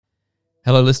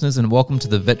Hello listeners and welcome to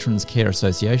the Veterans Care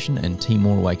Association and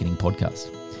Timor Awakening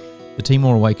podcast. The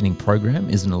Timor Awakening program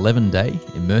is an 11-day,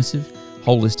 immersive,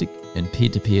 holistic and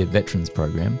peer-to-peer veterans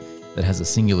program that has a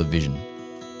singular vision: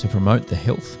 to promote the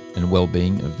health and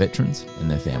well-being of veterans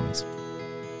and their families.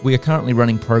 We are currently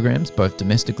running programs both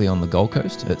domestically on the Gold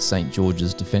Coast at St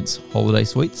George's Defence Holiday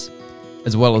Suites,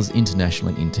 as well as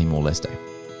internationally in Timor-Leste.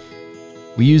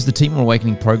 We use the Timor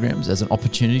Awakening programs as an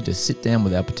opportunity to sit down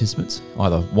with our participants,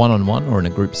 either one-on-one or in a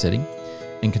group setting,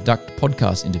 and conduct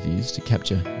podcast interviews to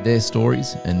capture their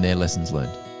stories and their lessons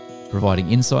learned, providing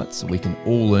insights that we can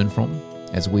all learn from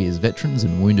as we as veterans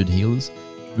and wounded healers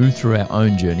move through our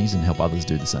own journeys and help others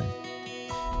do the same.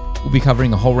 We'll be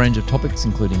covering a whole range of topics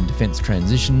including defence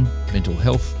transition, mental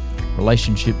health,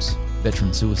 relationships,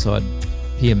 veteran suicide,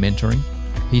 peer mentoring,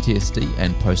 PTSD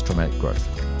and post-traumatic growth.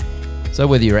 So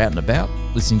whether you're out and about,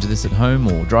 listening to this at home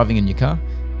or driving in your car,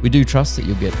 we do trust that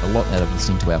you'll get a lot out of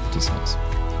listening to our participants.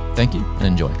 Thank you and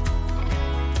enjoy.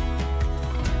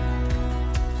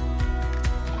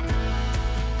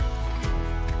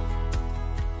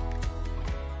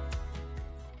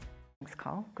 Thanks,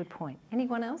 Cole. Good point.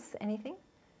 Anyone else? Anything?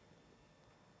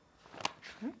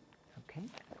 Okay.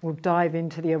 We'll dive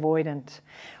into the avoidant,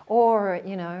 or,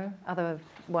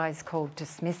 otherwise called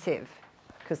dismissive,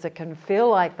 because it can feel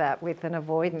like that with an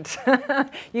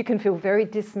avoidant. You can feel very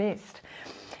dismissed.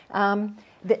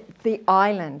 The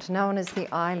island, known as the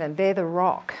island, they're the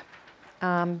rock.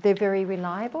 They're very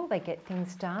reliable. They get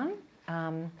things done.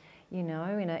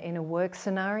 In a work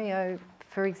scenario,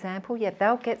 for example,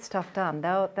 they'll get stuff done.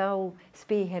 They'll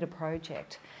spearhead a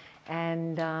project.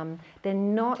 And they're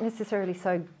not necessarily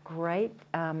so great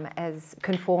as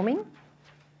conforming,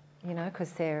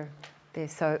 because they're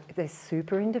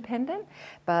super independent,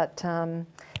 but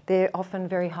they're often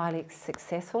very highly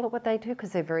successful at what they do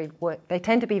because they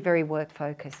tend to be very work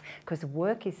focused, because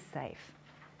work is safe.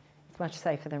 It's much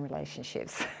safer than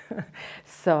relationships.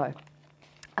 So,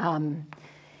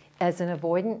 as an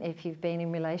avoidant, if you've been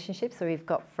in relationships or you've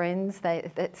got friends,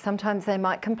 sometimes they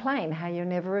might complain how you're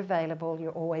never available,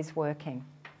 you're always working.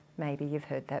 Maybe you've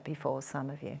heard that before, some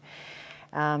of you.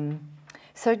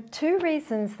 So two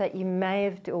reasons that you may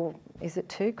have, or is it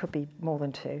two? Could be more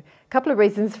than two.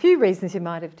 Few reasons you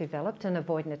might have developed an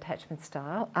avoidant attachment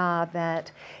style are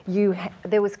that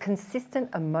there was consistent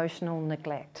emotional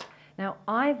neglect. Now,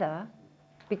 either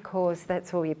because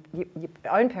that's all your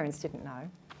own parents didn't know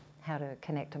how to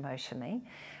connect emotionally,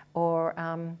 or,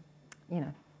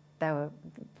 they were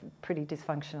pretty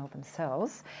dysfunctional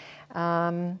themselves.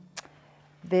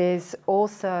 There's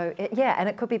also, and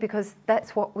it could be because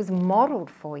that's what was modelled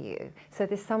for you. So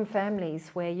there's some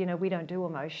families where, we don't do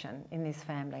emotion in this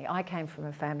family. I came from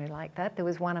a family like that. There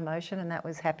was one emotion and that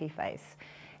was happy face.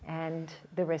 And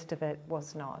the rest of it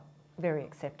was not very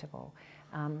acceptable.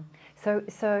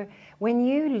 So when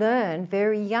you learn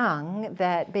very young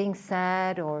that being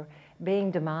sad or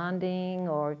being demanding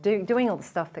or doing all the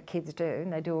stuff that kids do,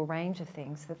 and they do a range of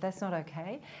things, that's not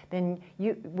okay, then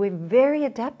we're very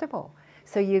adaptable.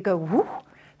 So you go, whoo,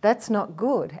 that's not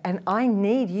good, and I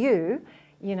need you,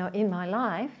 in my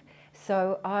life,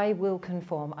 so I will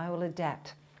conform, I will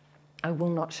adapt. I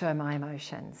will not show my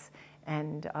emotions,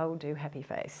 and I will do happy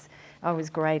face. I was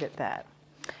great at that.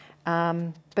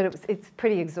 But it's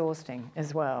pretty exhausting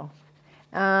as well.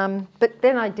 But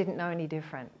then I didn't know any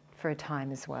different for a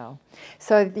time as well.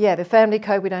 So the family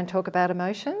code, we don't talk about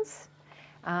emotions.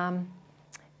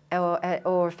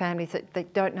 Or families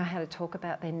that don't know how to talk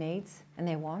about their needs and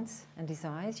their wants and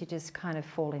desires, you just kind of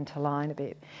fall into line a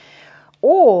bit.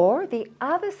 Or the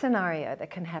other scenario that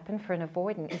can happen for an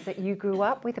avoidant is that you grew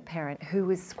up with a parent who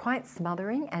was quite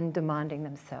smothering and demanding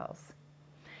themselves.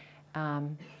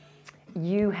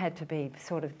 You had to be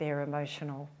sort of their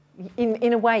emotional,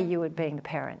 in a way you were being the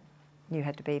parent. You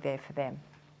had to be there for them.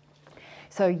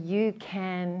 So you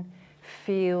can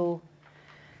feel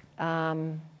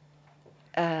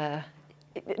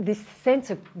this sense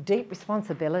of deep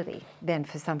responsibility then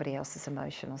for somebody else's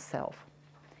emotional self,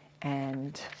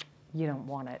 and you don't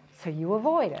want it, so you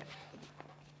avoid it.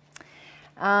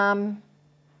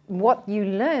 What you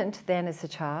learnt then as a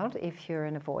child, if you're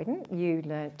an avoidant, you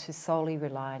learnt to solely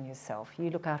rely on yourself. You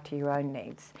look after your own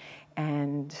needs,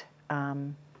 and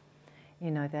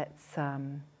that's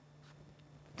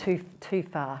too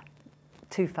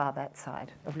far that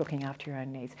side of looking after your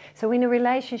own needs. So in a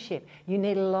relationship, you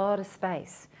need a lot of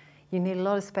space. You need a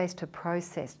lot of space to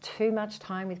process. Too much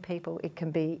time with people, it can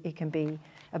be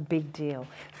a big deal.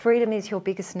 Freedom is your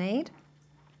biggest need.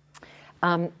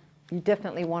 You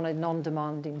definitely want a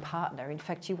non-demanding partner. In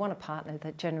fact, you want a partner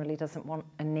that generally doesn't want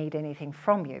and need anything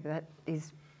from you. That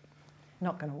is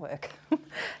not going to work.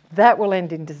 That will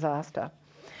end in disaster.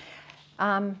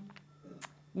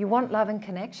 You want love and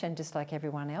connection just like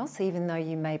everyone else, even though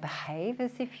you may behave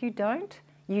as if you don't.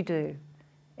 You do.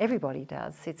 Everybody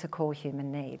does. It's a core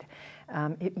human need.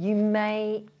 You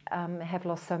may have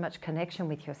lost so much connection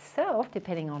with yourself,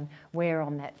 depending on where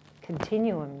on that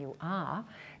continuum you are,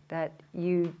 that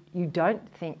you don't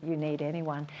think you need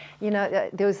anyone. You know,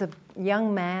 there was a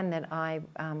young man that I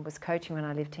was coaching when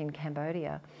I lived in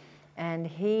Cambodia, and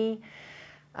he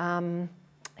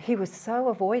was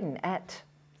so avoidant at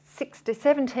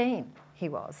 17 he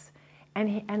was.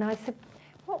 And I said,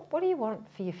 what do you want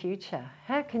for your future?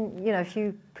 How can, you know, if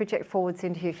you project forwards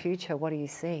into your future, what do you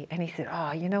see? And he said,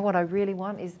 oh, you know what I really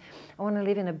want is I want to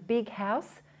live in a big house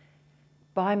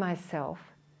by myself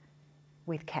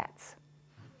with cats.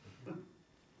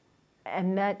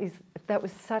 And that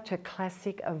was such a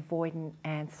classic avoidant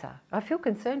answer. I feel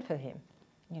concerned for him.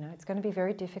 You know, it's going to be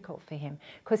very difficult for him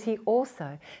because he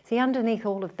also, see, underneath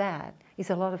all of that is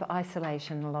a lot of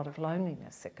isolation, a lot of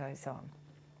loneliness that goes on.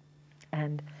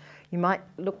 And you might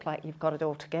look like you've got it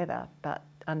all together, but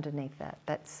underneath that,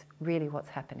 that's really what's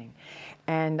happening.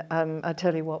 And I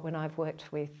tell you what, when I've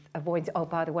worked with avoidance, oh,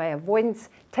 by the way, avoidants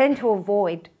tend to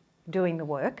avoid doing the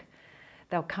work.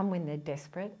 They'll come when they're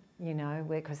desperate, you know,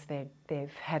 because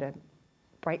they've had a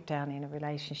breakdown in a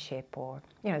relationship, or,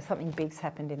 you know, something big's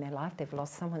happened in their life, they've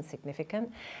lost someone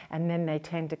significant, and then they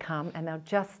tend to come and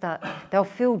they'll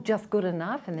feel just good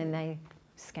enough, and then they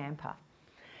scamper.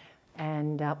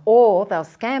 And or they'll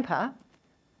scamper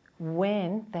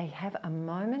when they have a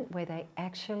moment where they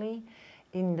actually,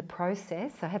 in the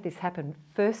process, I had this happen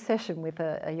first session with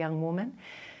a young woman.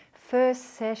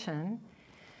 First session,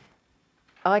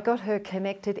 I got her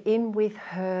connected in with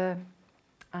her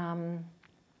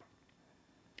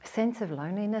sense of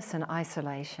loneliness and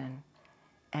isolation,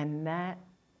 and that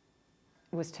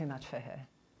was too much for her.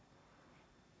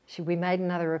 We made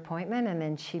another appointment, and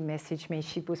then she messaged me.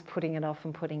 She was putting it off,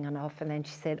 and then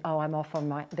she said, oh, I'm off on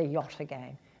the yacht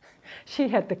again. She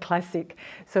had the classic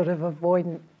sort of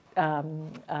avoidant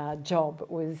job,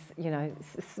 was, you know,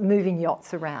 moving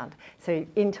yachts around. So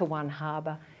into one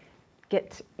harbour,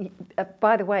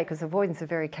 by the way, because avoidants are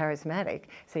very charismatic,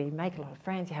 so you make a lot of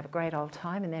friends, you have a great old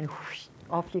time, and then whoosh,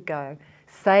 off you go,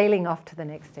 sailing off to the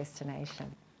next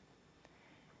destination.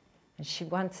 And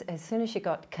as soon as she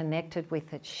got connected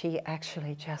with it, she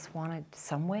actually just wanted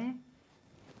somewhere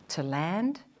to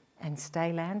land and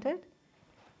stay landed.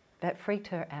 That freaked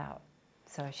her out.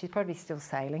 So she's probably still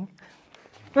sailing.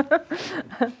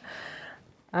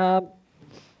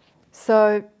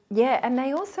 So yeah, and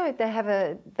they also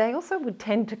would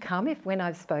tend to come when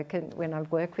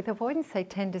I've worked with avoidants, they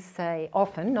tend to say,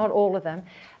 often, not all of them,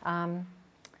 I'll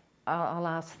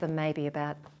ask them maybe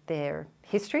about their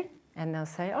history, and they'll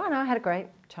say, oh no, I had a great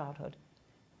childhood.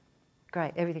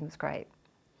 Great, everything was great,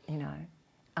 you know.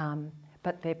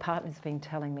 But their partner's been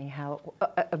telling me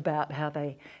about how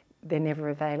they're never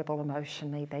available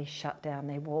emotionally, they shut down,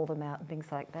 they wall them out and things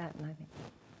like that. And I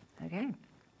think, okay.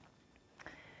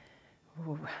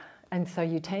 Ooh. And so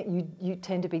you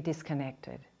tend to be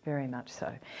disconnected, very much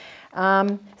so.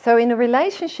 So in a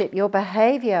relationship, your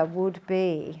behaviour would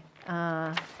be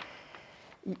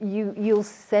you'll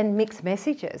send mixed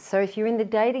messages. So if you're in the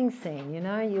dating scene, you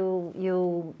know,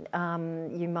 you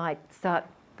might start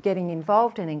getting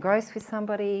involved and engrossed with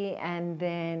somebody, and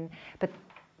then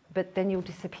but then you'll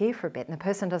disappear for a bit, and the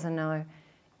person doesn't know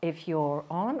if you're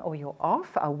on or you're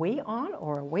off. Are we on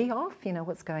or are we off? You know,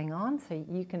 what's going on? So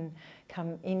you can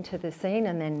come into the scene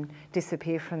and then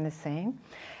disappear from the scene.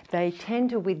 They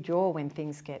tend to withdraw when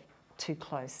things get too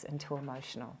close and too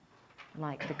emotional.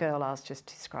 Like the girl I was just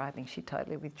describing, she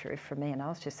totally withdrew from me, and I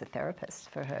was just a therapist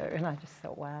for her, and I just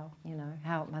thought, wow, you know,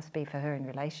 how it must be for her in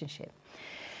relationship.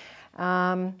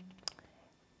 My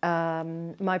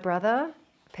brother,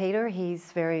 Peter,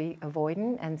 he's very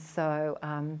avoidant, and so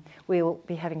we'll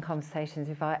be having conversations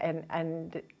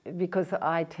and because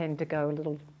I tend to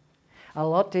go a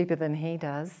lot deeper than he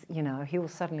does, you know, he will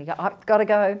suddenly go, I've got to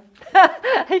go.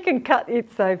 He can cut it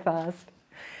so fast.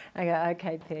 I go,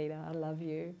 okay, Peter, I love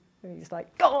you. And he's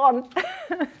like, gone,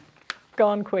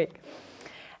 gone quick.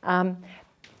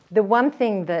 The one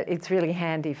thing that it's really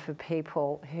handy for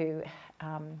people who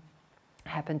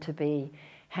happen to be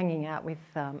hanging out with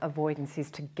avoidance is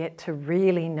to get to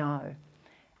really know,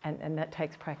 and that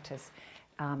takes practice,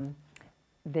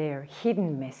 their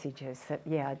hidden messages that,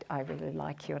 yeah, I really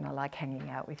like you and I like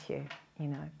hanging out with you. You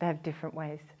know, they have different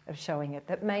ways of showing it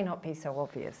that may not be so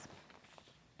obvious.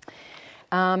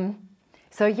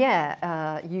 So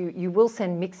yeah, you will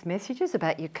send mixed messages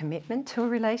about your commitment to a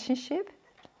relationship.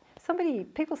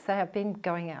 People say, I've been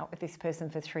going out with this person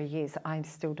for 3 years, I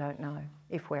still don't know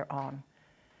if we're on.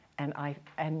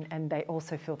 And they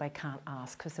also feel they can't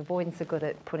ask, because avoidants are good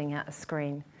at putting out a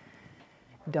screen.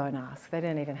 Don't ask. They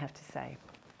don't even have to say.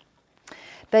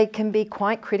 They can be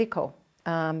quite critical.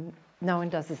 No one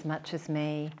does as much as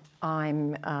me.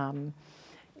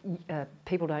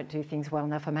 People don't do things well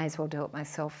enough. I may as well do it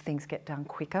myself. Things get done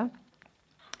quicker.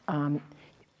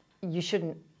 You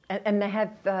shouldn't. And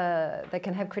they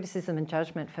can have criticism and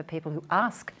judgment for people who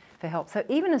ask for help. So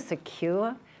even a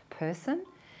secure person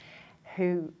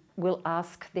who will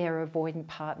ask their avoidant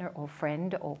partner or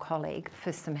friend or colleague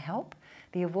for some help,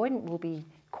 the avoidant will be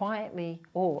quietly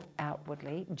or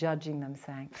outwardly judging them,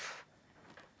 saying,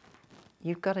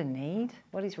 "You've got a need?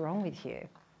 What is wrong with you?"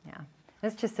 Yeah.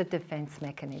 That's just a defence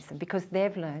mechanism, because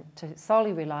they've learnt to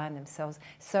solely rely on themselves.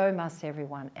 So must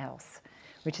everyone else,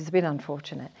 which is a bit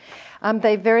unfortunate.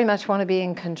 They very much want to be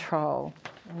in control,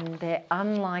 and they're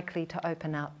unlikely to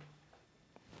open up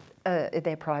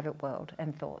their private world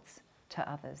and thoughts to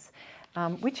others,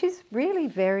 which is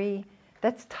really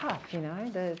that's tough,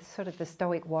 the sort of the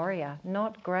stoic warrior.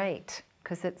 Not great,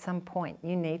 because at some point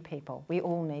you need people. We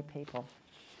all need people.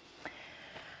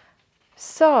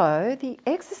 So the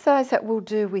exercise that we'll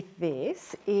do with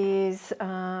this is,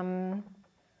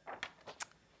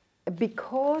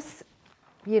 because,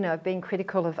 being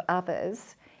critical of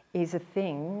others is a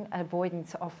thing,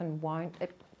 avoidants often won't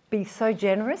be so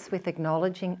generous with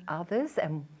acknowledging others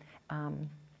and,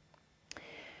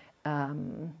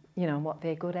 what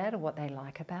they're good at or what they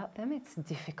like about them. It's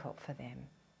difficult for them.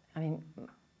 I mean,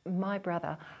 my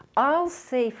brother, I'll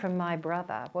see from my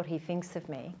brother what he thinks of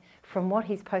me from what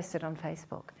he's posted on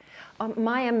Facebook.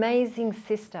 My amazing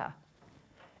sister,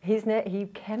 he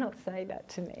cannot say that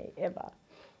to me ever,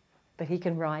 but he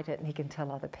can write it and he can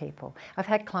tell other people. I've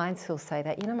had clients who'll say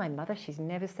that, my mother, she's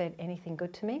never said anything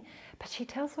good to me, but she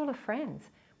tells all her friends.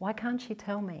 Why can't she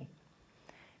tell me?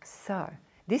 So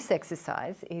this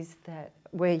exercise is that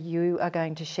where you are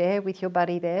going to share with your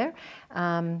buddy there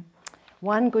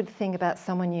one good thing about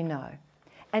someone you know,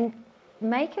 and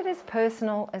make it as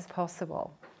personal as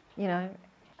possible,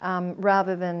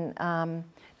 rather than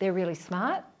they're really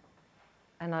smart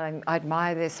and I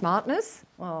admire their smartness.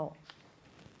 Well,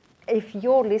 if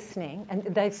you're listening and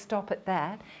they stop at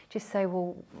that, just say,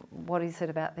 well, what is it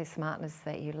about their smartness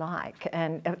that you like?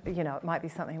 And, it might be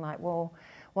something like, well,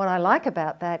 what I like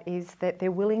about that is that they're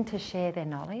willing to share their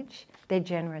knowledge. They're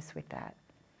generous with that.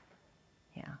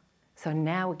 Yeah. So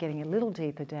now we're getting a little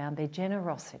deeper down, their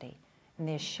generosity and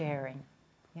their sharing.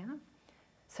 Yeah.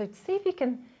 So see if you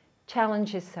can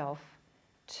challenge yourself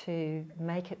to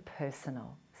make it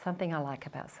personal. Something I like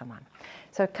about someone.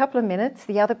 So a couple of minutes.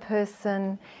 The other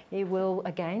person, he will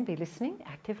again be listening,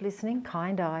 active listening,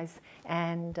 kind eyes,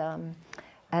 and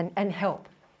help.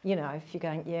 If you're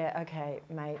going, yeah, okay,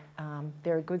 mate,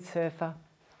 they're a good surfer.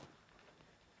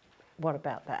 What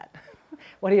about that?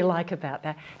 What do you like about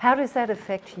that? How does that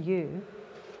affect you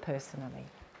personally?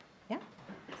 Yeah.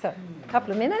 So a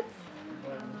couple of minutes.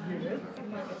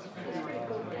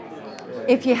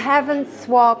 If you haven't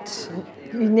swapped,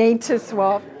 you need to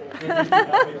swap.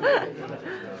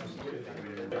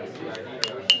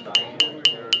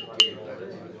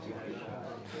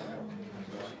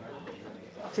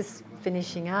 Just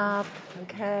finishing up,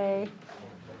 okay.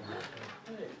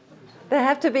 They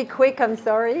have to be quick, I'm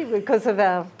sorry, because of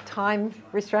our time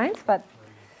restraints, but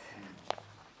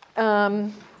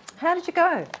how did you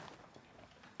go?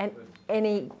 And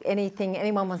anything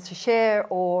anyone wants to share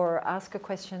or ask a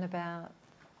question about?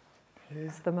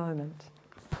 Here's the moment.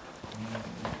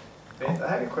 Beth, I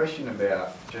had a question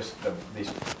about just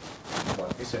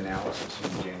this analysis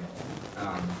in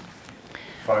general.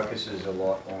 Focuses a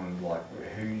lot on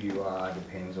who you are,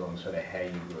 depends on sort of how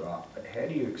you grew up. But how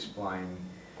do you explain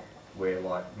where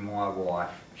my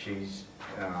wife, she's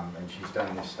and she's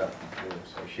done this stuff before,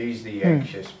 so she's the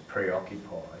anxious,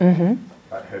 preoccupied,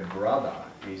 but her brother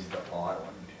is the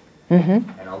island.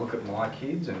 And I look at my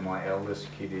kids, and my eldest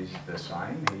kid is the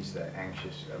same. He's the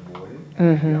anxious avoidant,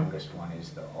 and the youngest one is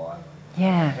the island.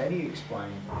 Yeah. How do you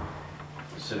explain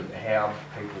sort of how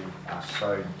people are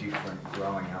so different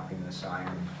growing up in the same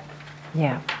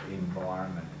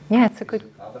environment? Yeah, it's a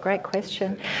great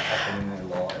question. Happen in their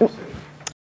lives.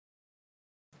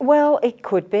 Well, it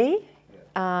could be.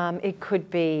 It could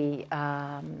be,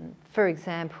 for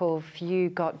example, if you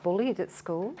got bullied at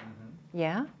school,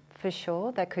 yeah, for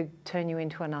sure, that could turn you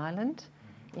into an island,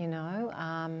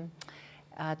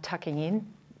 tucking in,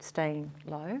 staying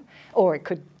low, or it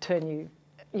could turn you,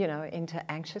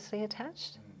 into anxiously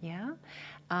attached, yeah.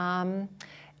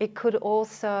 It could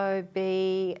also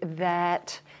be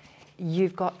that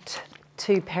you've got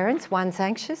two parents, one's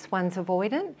anxious, one's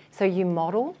avoidant, so you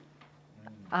model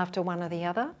after one or the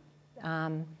other.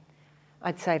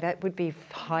 I'd say that would be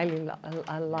highly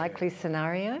a likely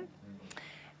scenario.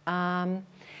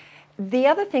 The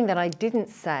other thing that I didn't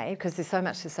say, because there's so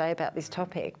much to say about this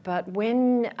topic, but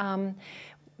when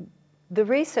the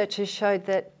researchers showed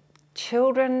that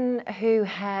children who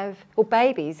have, or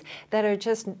babies that are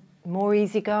just more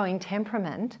easygoing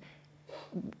temperament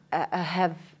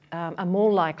are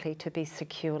more likely to be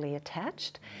securely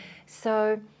attached.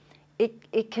 So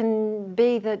it can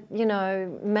be that, you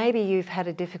know, maybe you've had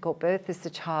a difficult birth as a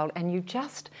child and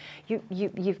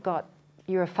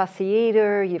you're a fussy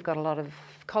eater, you've got a lot of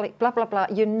colic, blah, blah, blah.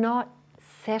 You're not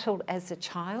settled as a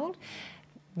child.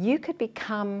 You could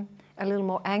become a little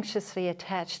more anxiously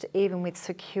attached even with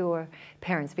secure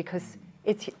parents because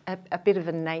it's a bit of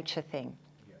a nature thing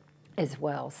as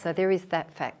well. So there is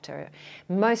that factor.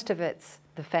 Most of it's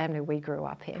the family we grew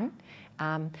up in.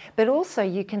 But also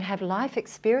you can have life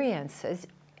experiences.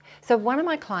 So one of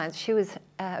my clients, she was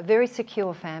a very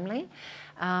secure family.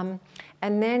 And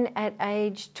then at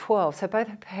age 12, so both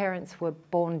her parents were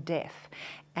born deaf.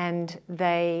 And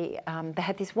they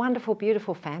had this wonderful,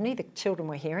 beautiful family. The children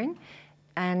were hearing.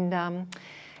 And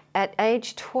at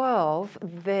age 12,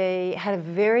 they had a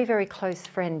very, very close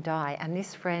friend die. And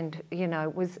this friend, you know,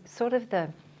 was sort of the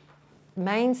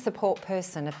main support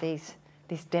person of this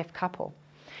deaf couple.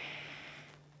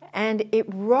 And it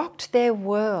rocked their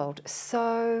world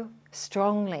so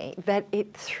strongly that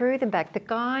it threw them back.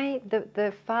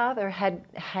 The father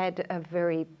had a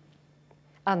very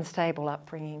unstable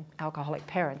upbringing, alcoholic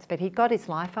parents, but he got his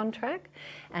life on track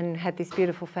and had this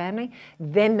beautiful family.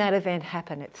 Then that event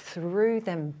happened. It threw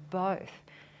them both.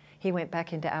 He went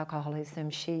back into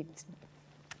alcoholism.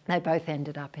 They both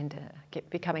ended up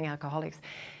becoming alcoholics.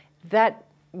 That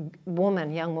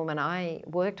young woman I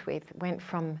worked with went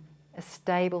from a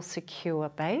stable, secure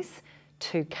base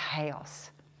to chaos.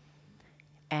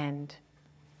 And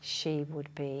she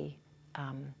would be,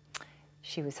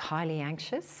 she was highly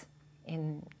anxious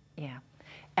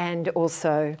and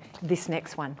also this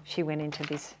next one, she went into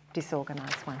this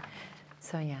disorganised one.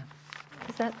 So yeah,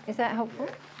 is that helpful?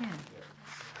 Yeah.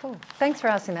 Cool. Thanks for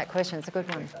asking that question. It's a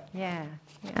good one. Yeah.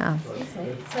 Excuse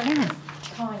me. So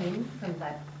tying in from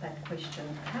that question,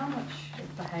 how much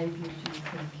of behaviour do you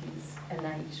think is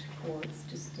innate or it's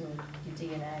just in your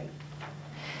DNA?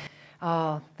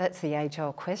 Oh, that's the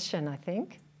age-old question, I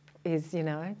think, is, you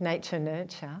know, nature,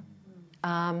 nurture.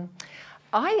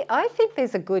 I think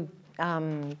there's a good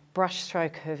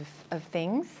brushstroke of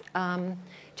things.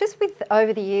 Just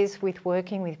over the years with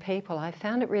working with people, I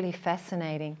found it really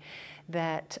fascinating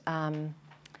that some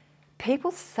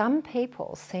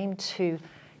people seem to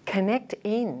connect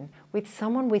in with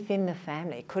someone within the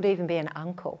family. It could even be an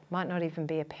uncle, might not even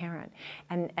be a parent.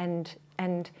 And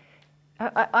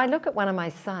I look at one of my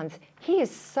sons, he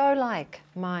is so like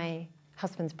my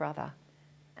husband's brother.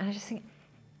 And I just think,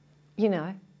 you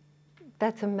know,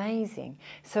 that's amazing.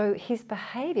 So his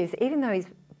behaviours, even though he's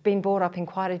been brought up in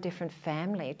quite a different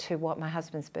family to what my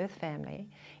husband's birth family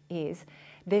is,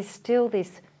 there's still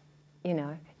this, you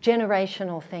know,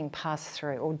 generational thing passed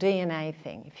through, or DNA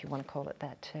thing, if you want to call it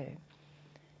that too.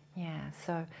 Yeah,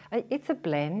 so it's a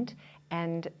blend,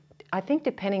 and I think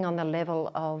depending on the level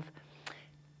of,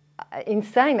 in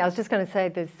saying that, I was just going to say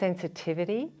the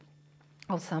sensitivity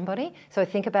of somebody. So I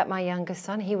think about my youngest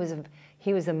son, he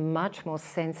was a much more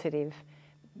sensitive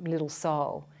little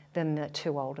soul than the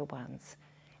two older ones.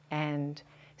 And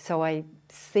so I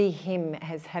see him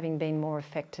as having been more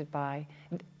affected by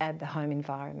the home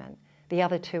environment. The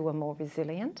other two were more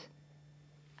resilient.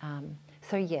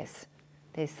 So yes,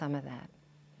 there's some of that.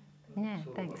 Yeah,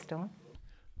 thanks, Dawn.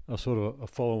 A sort of a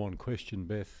follow-on question,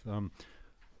 Beth.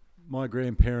 My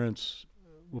grandparents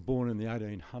were born in the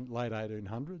late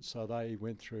 1800s, so they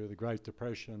went through the Great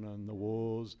Depression and the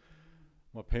wars.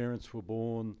 My parents were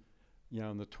born, you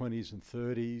know, in the 20s and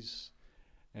 30s,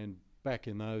 and back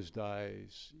in those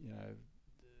days, you know,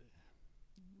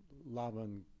 love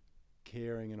and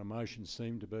caring and emotion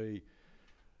seemed to be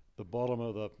the bottom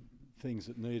of the things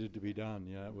that needed to be done.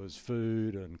 You know, it was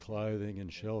food and clothing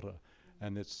and shelter,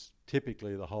 and it's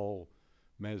typically the whole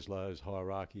Maslow's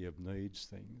hierarchy of needs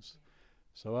things.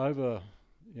 So over,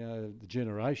 you know, the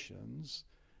generations,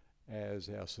 as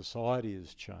our society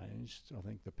has changed, I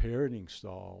think the parenting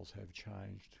styles have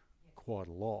changed quite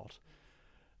a lot.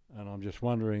 And I'm just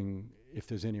wondering if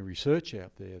there's any research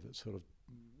out there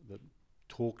that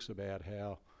talks about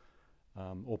how,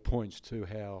 or points to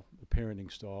how the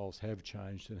parenting styles have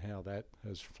changed and how that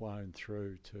has flown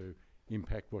through to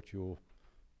impact what you're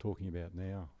talking about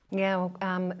now. Yeah,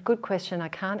 well, good question. I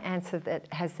can't answer that.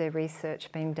 Has there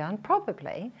research been done?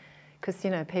 Probably, because,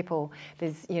 people,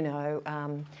 there's,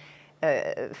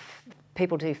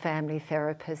 people do family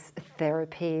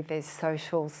therapy, there's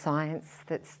social science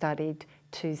that's studied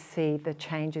to see the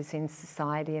changes in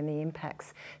society and the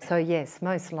impacts. So yes,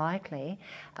 most likely.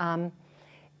 From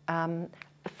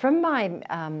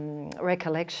my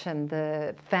recollection,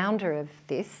 the founder of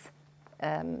this,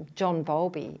 John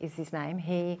Bowlby is his name.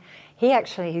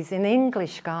 He's an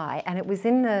English guy, and it was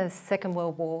in the Second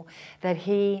World War that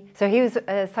he was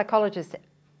a psychologist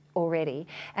already,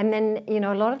 and then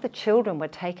a lot of the children were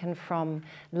taken from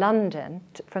London,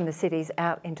 from the cities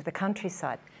out into the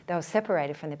countryside. They were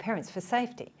separated from their parents for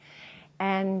safety,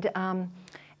 and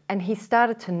he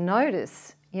started to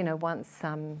notice, once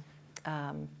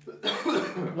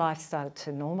life started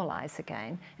to normalise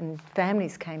again and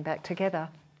families came back together,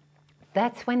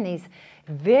 that's when these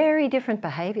very different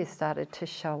behaviours started to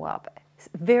show up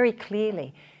very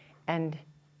clearly. And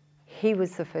he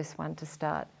was the first one to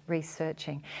start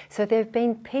researching. So there have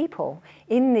been people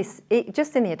in this,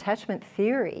 just in the attachment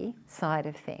theory side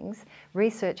of things,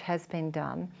 research has been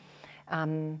done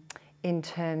in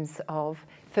terms of,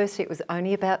 firstly it was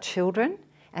only about children,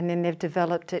 and then they've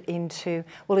developed it into,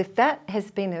 well, if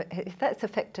that's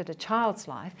affected a child's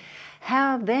life,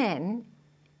 how then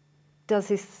does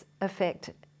this affect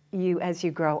you as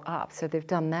you grow up? So they've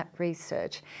done that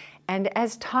research. And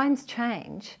as times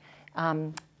change,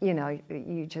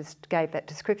 you just gave that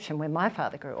description when my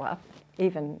father grew up,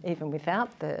 even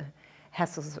without the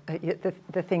hassles,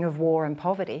 the thing of war and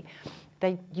poverty,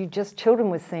 children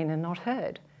were seen and not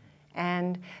heard.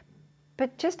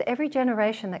 But just every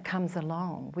generation that comes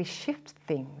along, we shift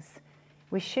things.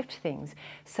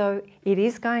 So it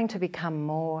is going to become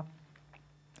more,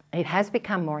 it has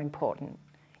become more important,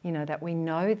 that we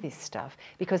know this stuff,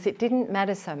 because it didn't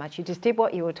matter so much. You just did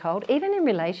what you were told. Even in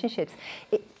relationships,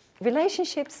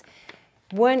 relationships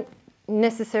weren't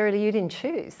necessarily, you didn't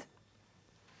choose.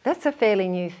 That's a fairly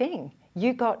new thing.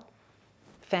 You got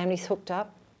families hooked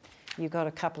up, you got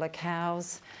a couple of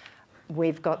cows,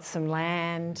 we've got some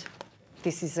land,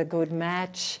 this is a good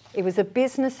match. It was a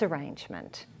business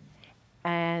arrangement.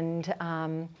 And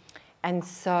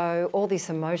so all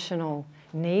this emotional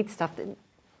need stuff,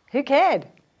 who cared?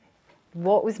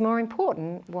 What was more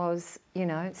important was,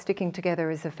 sticking together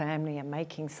as a family and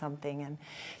making something. And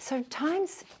so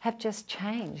times have just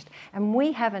changed, and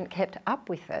we haven't kept up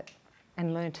with it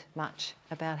and learnt much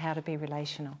about how to be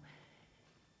relational.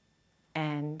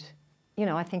 And,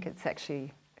 I think it's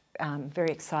actually very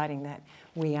exciting that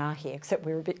we are here, except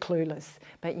we're a bit clueless.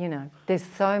 But, there's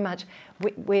so much,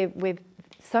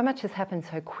 so much has happened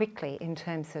so quickly in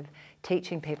terms of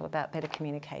teaching people about better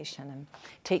communication and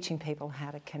teaching people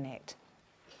how to connect.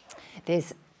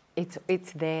 It's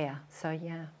there. So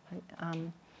yeah,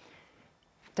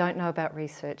 don't know about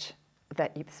research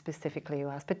that you specifically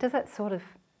asked, but does that sort of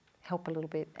help a little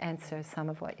bit answer some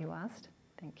of what you asked?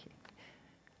 Thank you.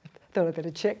 Thought I'd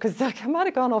better check, because I might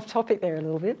have gone off topic there a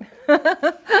little bit.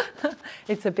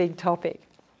 It's a big topic.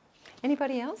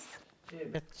 Anybody else?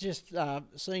 It's just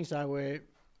seeing so we're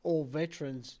all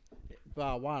veterans,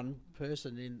 bar one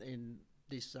person in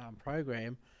this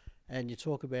program, and you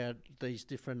talk about these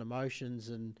different emotions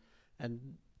and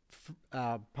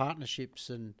partnerships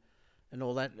and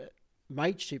all that.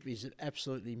 Mateship is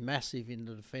absolutely massive in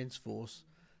the Defence Force,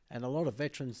 and a lot of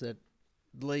veterans that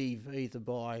leave either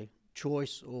by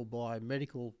choice or by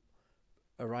medical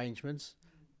arrangements,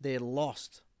 they're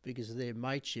lost because of their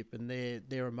mateship, and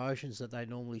their emotions that they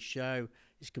normally show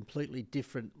is completely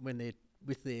different when they're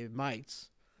with their mates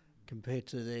compared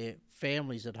to their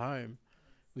families at home,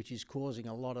 which is causing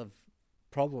a lot of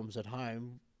problems at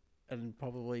home. And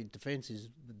probably defence is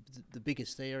the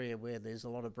biggest area where there's a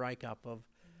lot of breakup of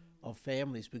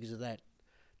families because of that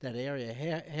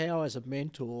area. How as a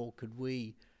mentor could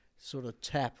we sort of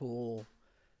tap or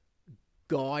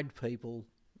guide people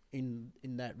in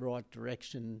that right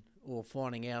direction, or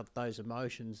finding out those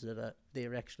emotions that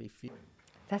they're actually feeling?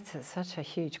 That's such a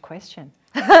huge question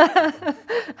that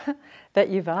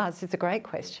you've asked. It's a great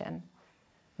question.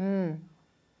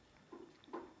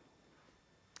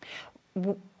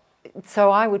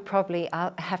 So I would probably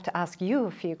have to ask you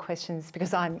a few questions,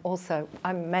 because I'm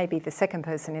maybe the second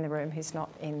person in the room who's not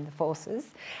in the forces,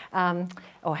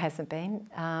 or hasn't been.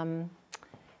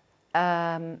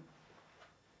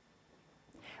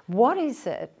 What is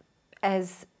it,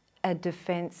 as a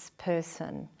defence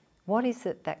person, what is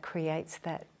it that creates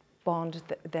that bond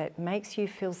that makes you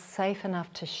feel safe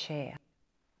enough to share?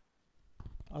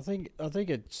 I think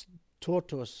it's taught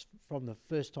to us from the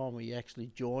first time we actually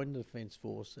joined the Defence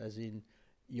Force, as in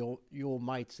your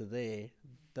mates are there,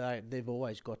 they've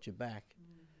always got your back.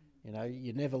 You know,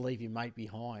 you never leave your mate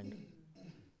behind.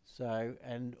 So,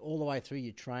 and all the way through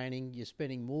your training, you're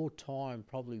spending more time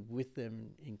probably with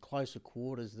them in closer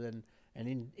quarters and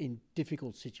in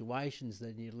difficult situations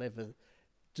than you'll ever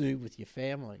do with your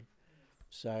family.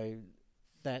 So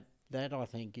that I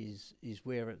think is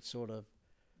where it sort of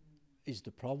is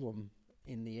the problem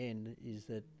in the end, is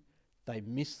that they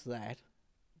miss that,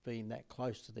 being that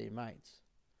close to their mates.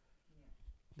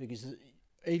 Because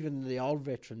even the old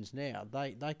veterans now,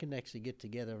 they can actually get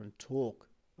together and talk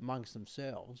amongst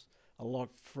themselves a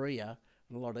lot freer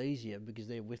and a lot easier because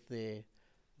they're with their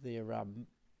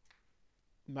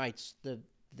mates that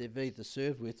they've either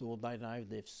served with or they know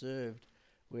they've served,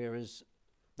 whereas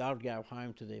they'll go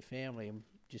home to their family and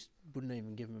just wouldn't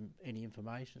even give them any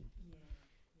information.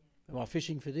 Am I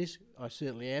fishing for this? I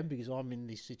certainly am, because I'm in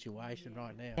this situation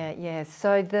right now. Yeah.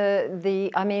 So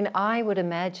I mean, I would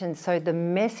imagine, so the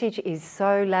message is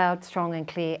so loud, strong and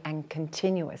clear and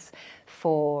continuous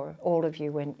for all of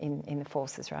you in the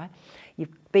forces, right? You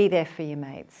be there for your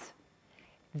mates.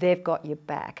 They've got your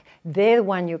back. They're the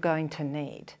one you're going to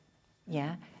need,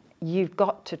 yeah? You've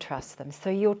got to trust them. So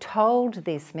you're told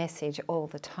this message all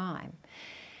the time.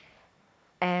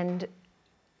 And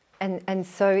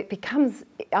so it becomes,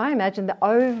 I imagine, that's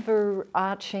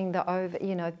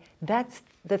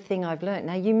the thing I've learned.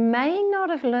 Now, you may not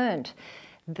have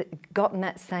gotten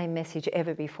that same message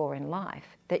ever before in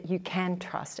life, that you can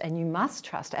trust and you must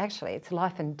trust. Actually, it's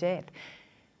life and death.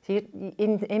 So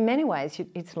in many ways,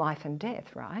 it's life and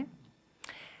death, right?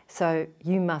 So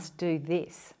you must do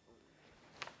this.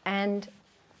 But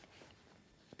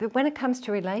when it comes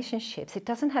to relationships, it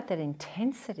doesn't have that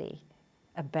intensity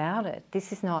about it.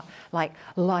 This is not like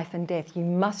life and death. You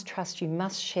must trust, you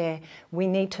must share. We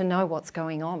need to know what's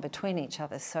going on between each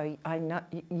other, so I know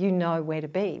you know where to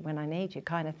be when I need you,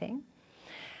 kind of thing.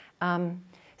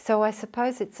 So I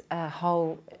suppose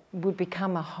would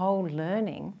become a whole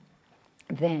learning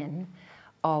then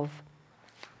of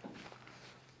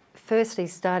firstly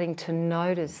starting to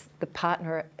notice the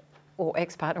partner or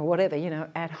ex-partner or whatever,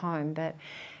 at home, that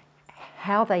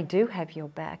how they do have your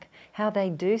back, how they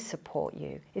do support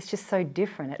you. It's just so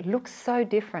different. It looks so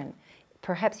different.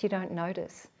 Perhaps you don't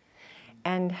notice.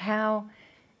 And how,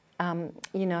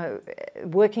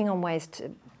 working on ways to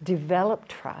develop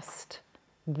trust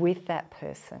with that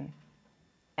person,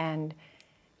 and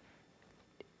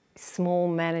small,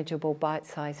 manageable,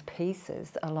 bite-sized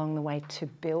pieces along the way to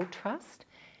build trust.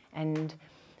 And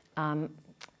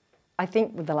I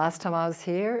think the last time I was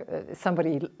here,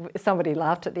 somebody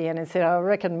laughed at the end and said, "I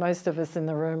reckon most of us in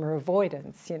the room are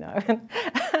avoidants,"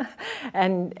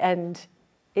 and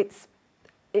it's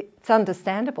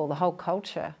understandable. The whole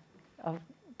culture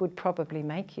would probably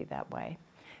make you that way,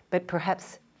 but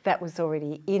perhaps that was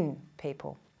already in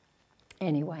people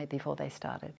anyway before they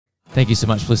started. Thank you so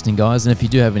much for listening, guys. And if you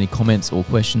do have any comments or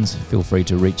questions, feel free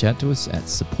to reach out to us at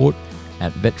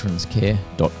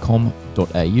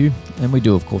support@veteranscare.com.au. And we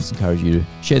do, of course, encourage you to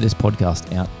share this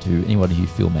podcast out to anybody who you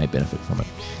feel may benefit from it.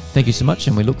 Thank you so much,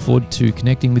 and we look forward to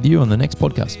connecting with you on the next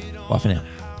podcast. Bye for now.